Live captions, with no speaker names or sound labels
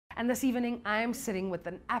And this evening, I am sitting with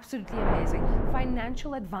an absolutely amazing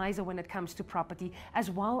financial advisor when it comes to property,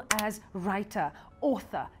 as well as writer,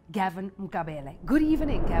 author, Gavin Mkabele. Good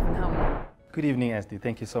evening, Gavin. How are you? Good evening, Esty.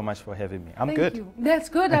 Thank you so much for having me. I'm Thank good. You. That's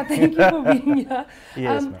good. Thank you for being here.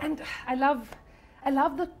 Yes, and I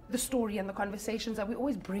love the story and the conversations that we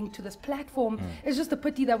always bring to this platform. It's just a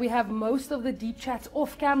pity that we have most of the deep chats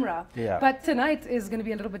off camera. Yeah. But tonight is going to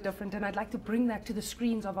be a little bit different, and I'd like to bring that to the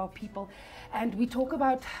screens of our people. And we talk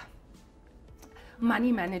about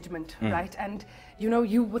money management, right? And you know,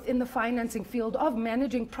 you within the financing field of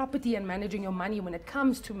managing property and managing your money when it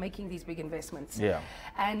comes to making these big investments. Yeah.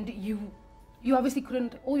 And you obviously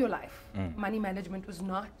couldn't, all your life, money management was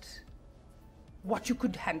not what you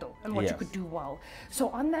could handle and what you could do well. So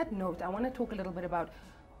on that note, I want to talk a little bit about,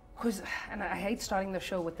 and I hate starting the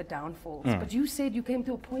show with the downfalls, but you said you came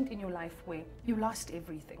to a point in your life where you lost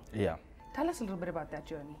everything. Yeah. Tell us a little bit about that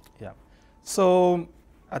journey. Yeah. So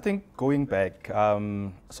I think going back,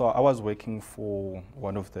 so I was working for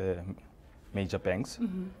one of the major banks.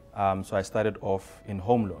 So I started off in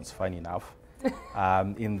home loans, funny enough.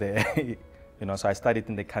 In the, so I started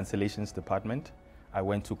in the cancellations department. I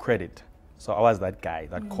went to credit. So I was that guy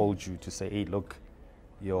that called you to say, hey, look,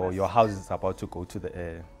 your house is about to go to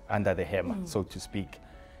the under the hammer, so to speak.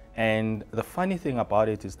 And the funny thing about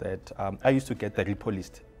it is that I used to get the repo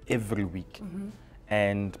list every week.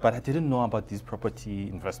 But I didn't know about this property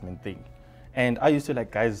investment thing. And I used to like,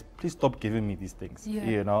 guys, please stop giving me these things,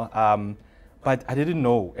 But I didn't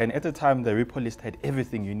know. And at the time, the repo list had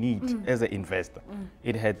everything you need as an investor.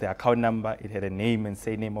 It had the account number, it had a name and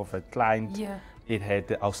surname of a client. It had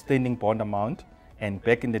the outstanding bond amount. And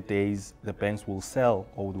back in the days, the banks will sell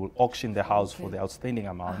or will auction the house for the outstanding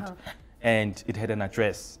amount. And it had an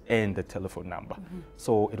address and the telephone number.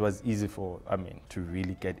 So it was easy for, to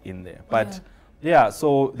really get in there. But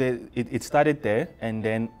so it started there. And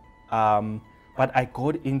then, but I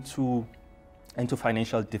got into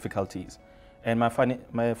financial difficulties. And my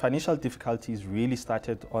financial difficulties really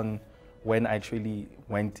started on when I actually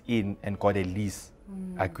went in and got a lease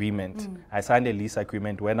agreement. I signed a lease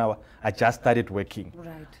agreement when I just started working.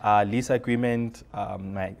 Lease agreement,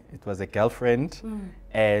 it was a girlfriend,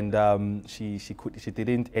 and she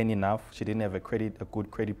didn't earn enough. She didn't have a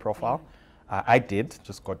good credit profile. I did,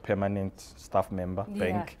 just got permanent staff member,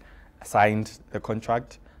 bank, signed the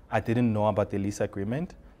contract. I didn't know about the lease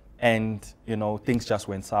agreement. And, things just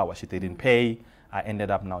went sour. She didn't pay. I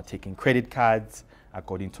ended up now taking credit cards. I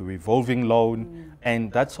got into revolving loan.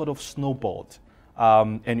 And that sort of snowballed.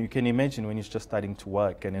 And you can imagine when it's just starting to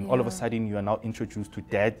work. And then all of a sudden you are now introduced to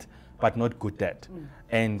debt, but not good debt.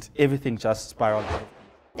 And everything just spiraled.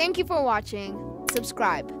 Thank you for watching.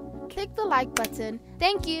 Subscribe. Click the like button.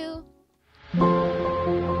 Thank you.